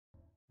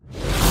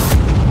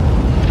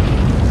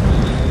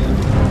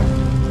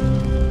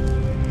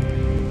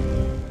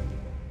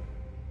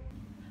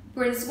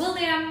Prince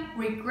William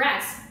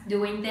regrets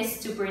doing this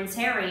to Prince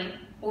Harry,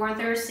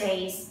 author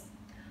says.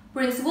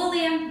 Prince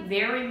William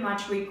very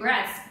much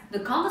regrets the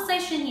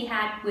conversation he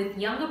had with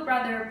younger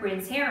brother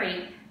Prince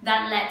Harry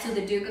that led to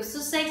the Duke of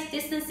Sussex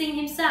distancing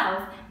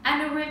himself and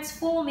the rifts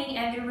forming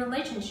in their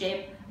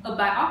relationship, a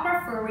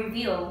biographer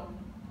revealed.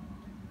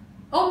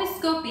 Omid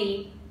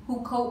Scobie,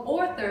 who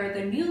co-authored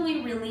the newly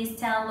released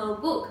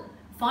tell-all book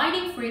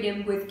Finding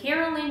Freedom with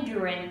Caroline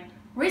Durant,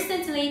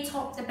 recently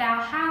talked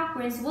about how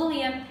Prince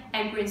William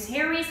and Prince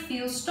Harry's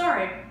feud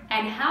started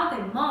and how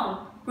their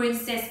mom,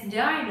 Princess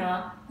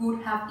Diana,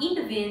 would have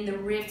intervened the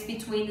rift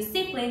between the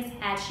siblings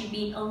had she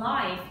been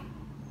alive.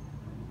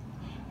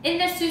 In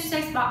the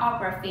Sussex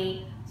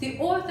biography, the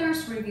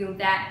authors revealed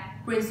that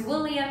Prince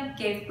William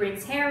gave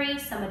Prince Harry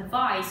some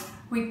advice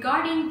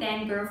regarding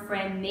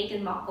then-girlfriend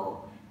Meghan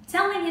Markle,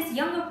 telling his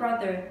younger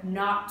brother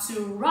not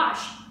to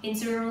rush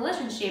into a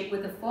relationship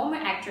with the former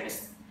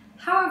actress.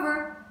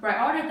 However, right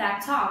after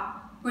that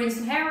talk,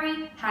 Prince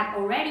Harry had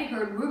already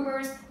heard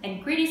rumors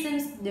and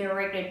criticisms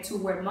directed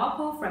toward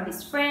Markle from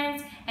his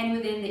friends and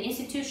within the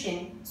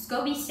institution,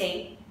 Scobie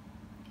said.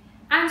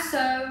 And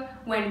so,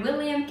 when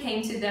William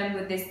came to them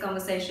with this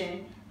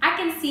conversation, I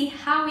can see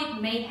how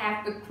it may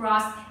have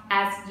crossed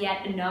as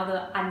yet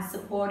another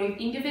unsupportive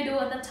individual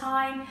at the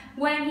time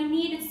when he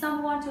needed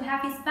someone to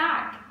have his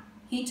back,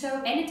 he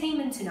told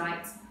Entertainment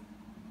Tonight.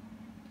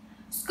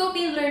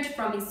 Scobie learned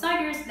from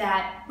insiders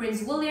that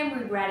Prince William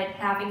regretted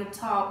having a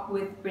talk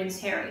with Prince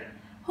Harry,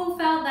 who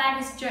felt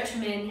that his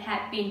judgment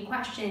had been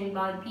questioned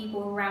by the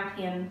people around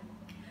him.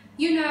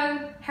 You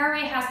know,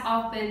 Harry has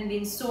often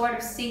been sort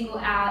of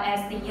singled out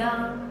as the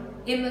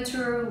young,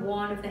 immature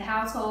one of the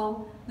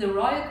household, the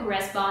royal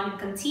correspondent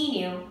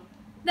continued.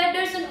 That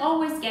doesn't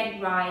always get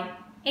it right.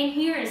 And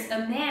here is a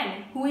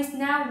man who is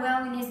now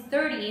well in his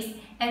 30s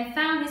and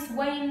found his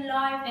way in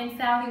life and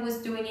felt he was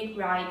doing it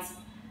right.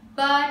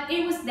 But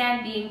it was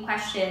then being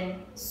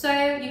questioned, so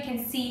you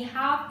can see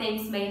how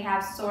things may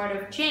have sort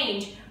of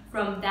changed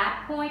from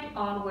that point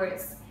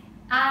onwards.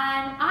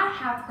 And I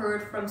have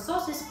heard from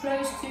sources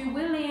close to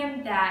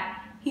William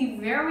that he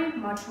very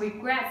much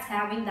regrets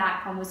having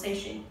that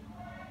conversation.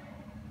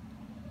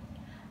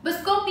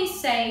 But Scobie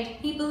said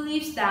he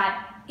believes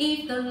that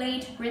if the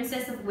late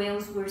Princess of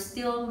Wales were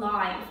still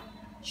alive,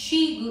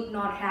 she would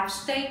not have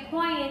stayed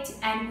quiet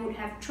and would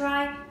have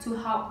tried to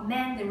help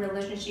mend the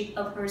relationship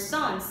of her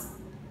sons.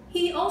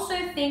 He also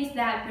thinks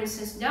that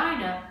Princess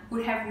Diana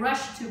would have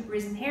rushed to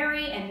Prince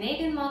Harry and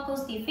Meghan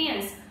Markle's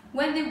defense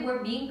when they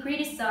were being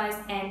criticized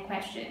and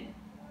questioned.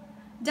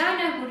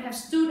 Diana would have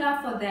stood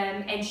up for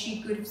them and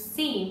she could have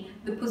seen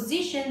the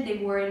position they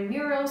were in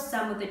mirror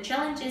some of the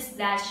challenges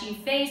that she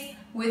faced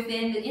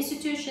within the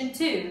institution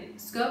too,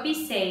 Scobie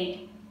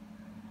said.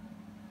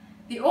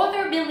 The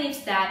author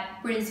believes that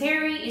Prince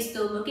Harry is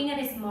still looking at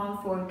his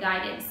mom for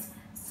guidance,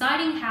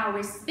 citing how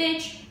his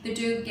speech the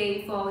Duke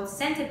gave for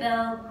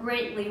Centinel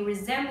greatly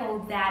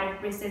resembled that of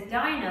Princess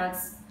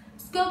Diana's.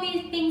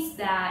 Scobie thinks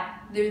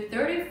that the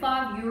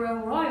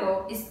 35-year-old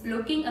royal is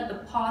looking at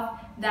the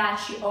path that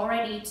she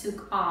already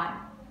took on.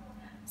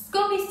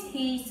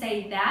 Scobie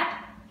said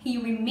that he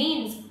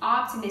remains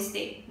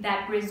optimistic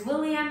that Prince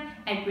William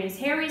and Prince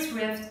Harry's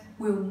rift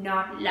will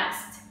not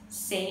last,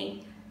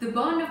 saying, "The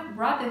bond of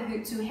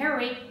brotherhood to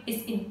Harry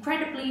is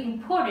incredibly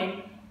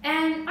important,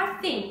 and I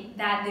think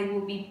that they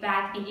will be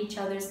back in each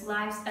other's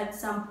lives at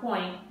some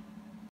point."